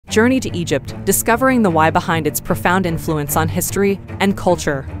Journey to Egypt, discovering the why behind its profound influence on history and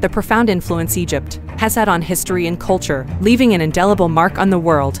culture. The profound influence Egypt has had on history and culture, leaving an indelible mark on the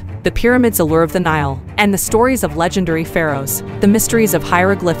world. The pyramids, allure of the Nile, and the stories of legendary pharaohs, the mysteries of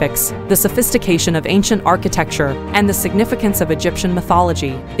hieroglyphics, the sophistication of ancient architecture, and the significance of Egyptian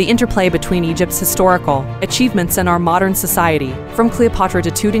mythology, the interplay between Egypt's historical achievements and our modern society, from Cleopatra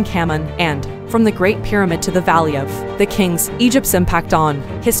to Tutankhamun, and from the Great Pyramid to the Valley of the Kings, Egypt's impact on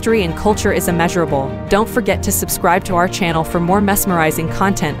history and culture is immeasurable. Don't forget to subscribe to our channel for more mesmerizing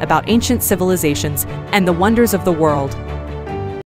content about ancient civilizations and the wonders of the world.